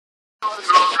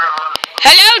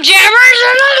Hello, jammers!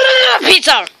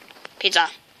 Pizza! Pizza.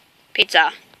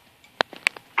 Pizza.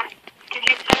 Did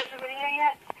you start the video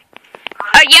yet?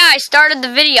 Yeah, I started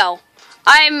the video.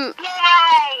 Yay!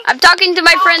 I'm talking to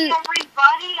my friend. Hi,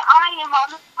 everybody, I am on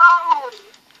the phone.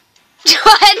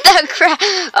 What the crap?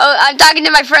 Oh, I'm talking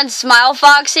to my friend Smile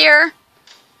Fox here.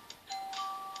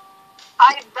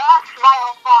 I'm the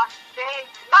Smile Fox. Big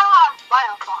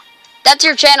Smile Fox. That's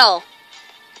your channel.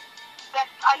 Yes,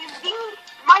 I am the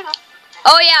Smile.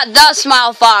 Oh yeah, the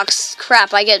Smile Fox.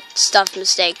 Crap, I get stuff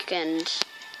mistaken.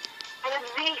 I am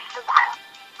the Smile.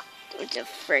 What the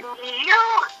frick?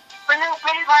 You, for no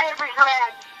pay by every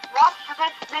friend, watch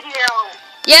this video.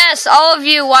 Yes, all of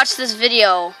you watch this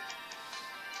video.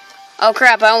 Oh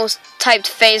crap, I almost typed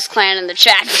FaZe Clan in the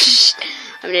chat.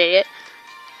 I'm an idiot.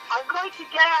 I'm going to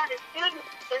get out as soon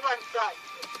as I'm done.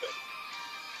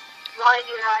 Mind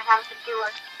you, I have to do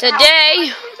it. Today.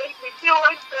 They make me do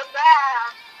it so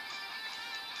bad.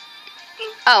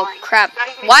 Oh crap.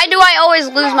 Why do I always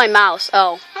lose my mouse?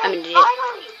 Oh, I'm an idiot.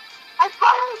 Finally! I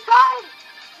finally done!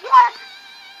 Yes!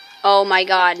 Oh my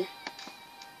god.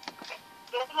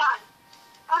 Get me on.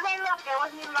 Okay, look, I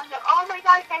wasn't even looking. Oh my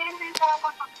god, I didn't do that.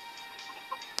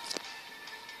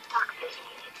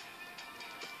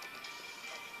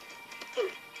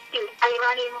 Dude, are you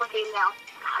ready in the game now?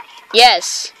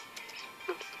 Yes.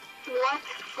 What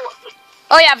for?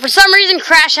 Oh yeah, for some reason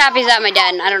Crash Happy's at my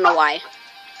den. I don't know why.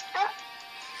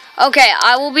 Okay,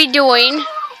 I will be doing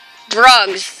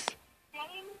drugs.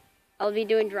 I'll be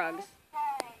doing drugs.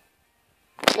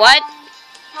 What?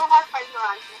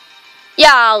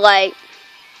 Yeah, like...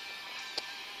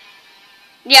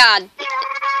 Yeah.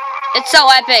 It's so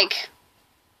epic.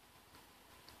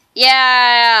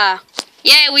 Yeah.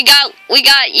 Yeah, we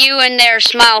got you in there,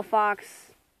 Smile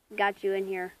Fox. Got you in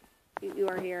here. You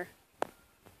are here.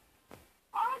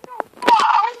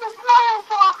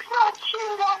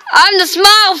 I'm the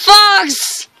Smile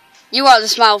Fox! You are the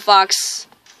Smile Fox.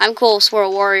 I'm cool,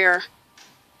 Swirl Warrior.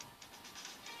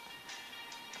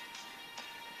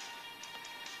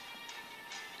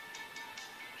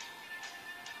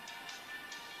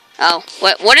 Oh,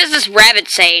 what is this rabbit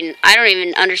saying? I don't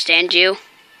even understand you.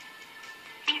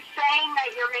 He's saying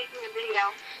that you're making a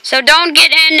video. So don't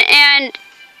get in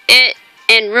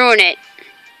and ruin it.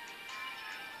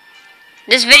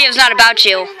 This video is not about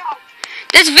you.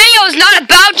 This video is not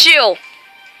about you.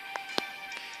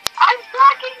 I'm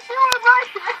talking to him right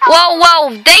now.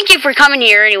 Well, thank you for coming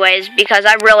here anyways, because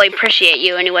I really appreciate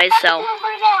you anyways, so.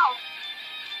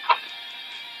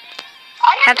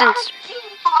 Captain. What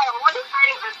is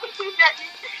that?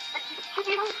 Can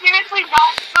you seriously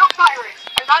not spell pirate?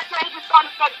 I'm not trying to sound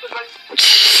offensive, but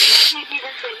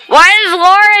Why is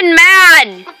Lauren mad?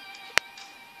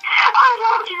 I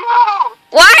don't know.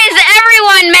 Why is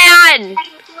everyone mad?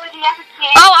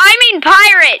 Oh, I mean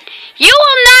pirate. You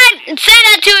will not say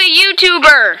that to a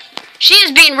YouTuber. She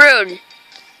is being rude.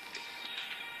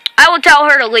 I will tell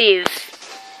her to leave.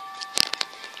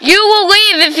 You will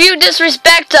leave if you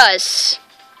disrespect us.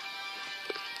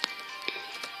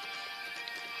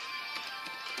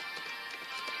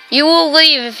 You will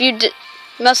leave if you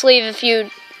must leave if you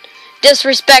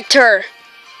disrespect her.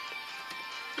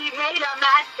 He made a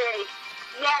mad face.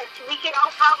 Yes, we can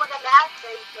all come with a mad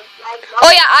face. Oh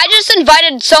yeah, I just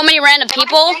invited so many random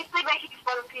people. I'm basically making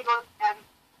fun of people and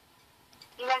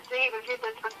you must leave if you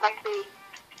disrespect me.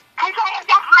 Because I have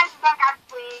got high stuck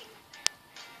actually.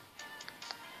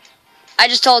 I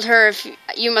just told her if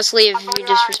you must leave if you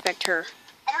disrespect her.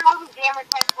 I don't know who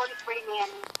damaged my 43 man.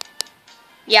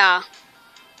 Yeah.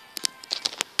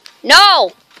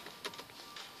 No!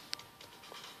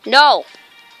 No!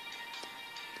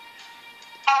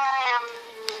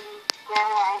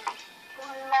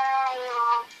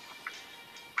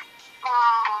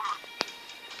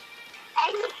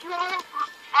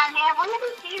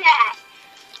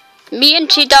 Me and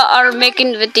Cheetah are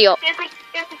making video.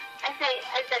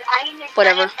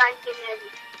 Whatever. And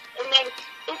then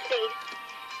his face.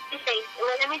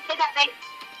 Let me say that face.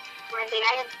 One thing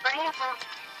I have plenty of her.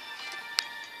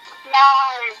 No.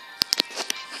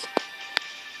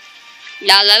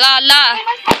 La la la la.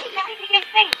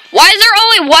 Why is there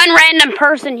only one random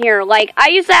person here? Like, I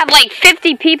used to have like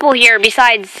 50 people here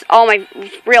besides all my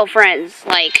real friends.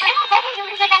 Like,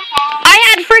 I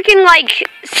had freaking like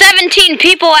 17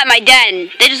 people at my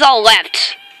den. They just all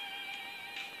left.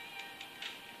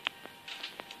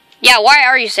 Yeah, why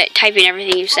are you typing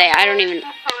everything you say? I don't even...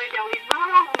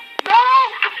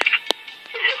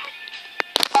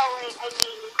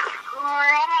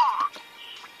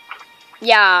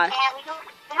 Yeah. We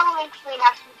don't actually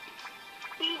have to...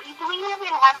 Do we even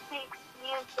have to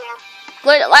use this?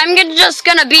 just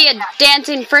gonna be a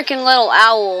dancing freaking little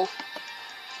owl.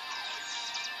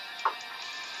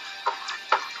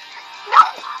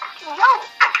 No,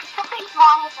 something's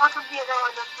wrong with one of the other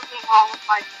ones. Something wrong with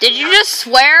my. Did you just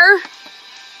swear?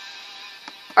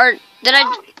 Or did I?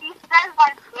 No, he says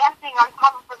I'm dancing on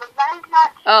top of them. That is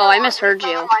not. Oh, I misheard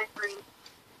you.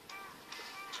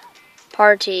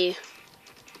 Party.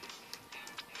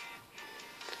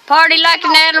 Party like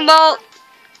an animal.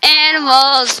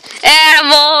 Animals.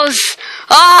 Animals.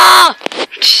 Oh!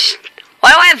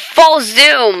 Why do I have false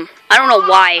zoom? I don't know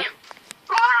why.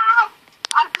 Bob!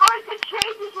 I'm going to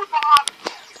change it to Bob.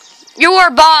 You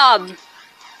are Bob.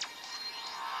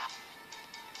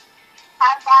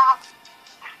 Hi, Bob.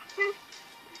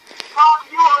 Bob,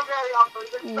 you are very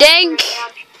awesome. Dang.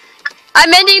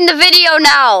 I'm ending the video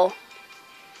now.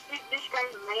 This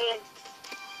guy's man.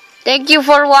 Thank you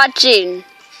for watching.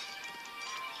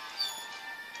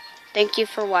 Thank you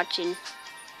for watching.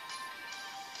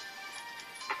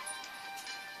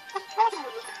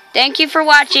 Thank you for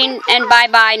watching, and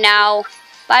bye-bye now.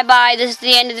 Bye-bye. This is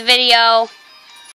the end of the video.